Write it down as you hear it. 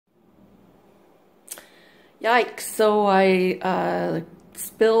Yikes, so I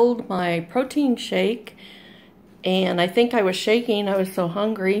spilled my protein shake, and I think I was shaking, I was so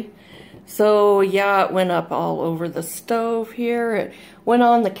hungry. So yeah, it went up all over the stove here. It went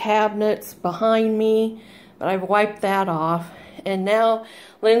on the cabinets behind me, but I've wiped that off. And now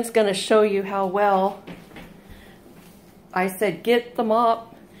Lynn's gonna show you how well I said get the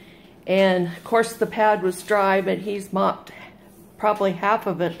mop. And of course the pad was dry, but he's mopped probably half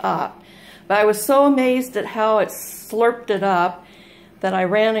of it up. But I was so amazed at how it slurped it up that I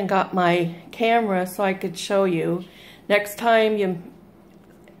ran and got my camera so I could show you. Next time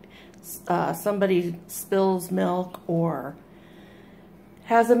somebody spills milk or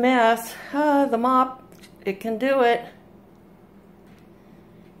has a mess, the mop, it can do it.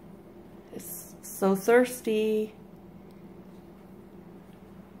 It's so thirsty.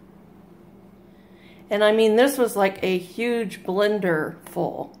 And I mean, this was like a huge blender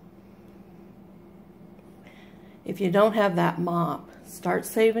full. If you don't have that mop, start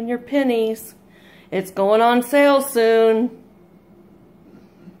saving your pennies. It's going on sale soon.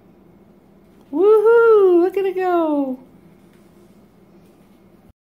 Woohoo! Look at it go.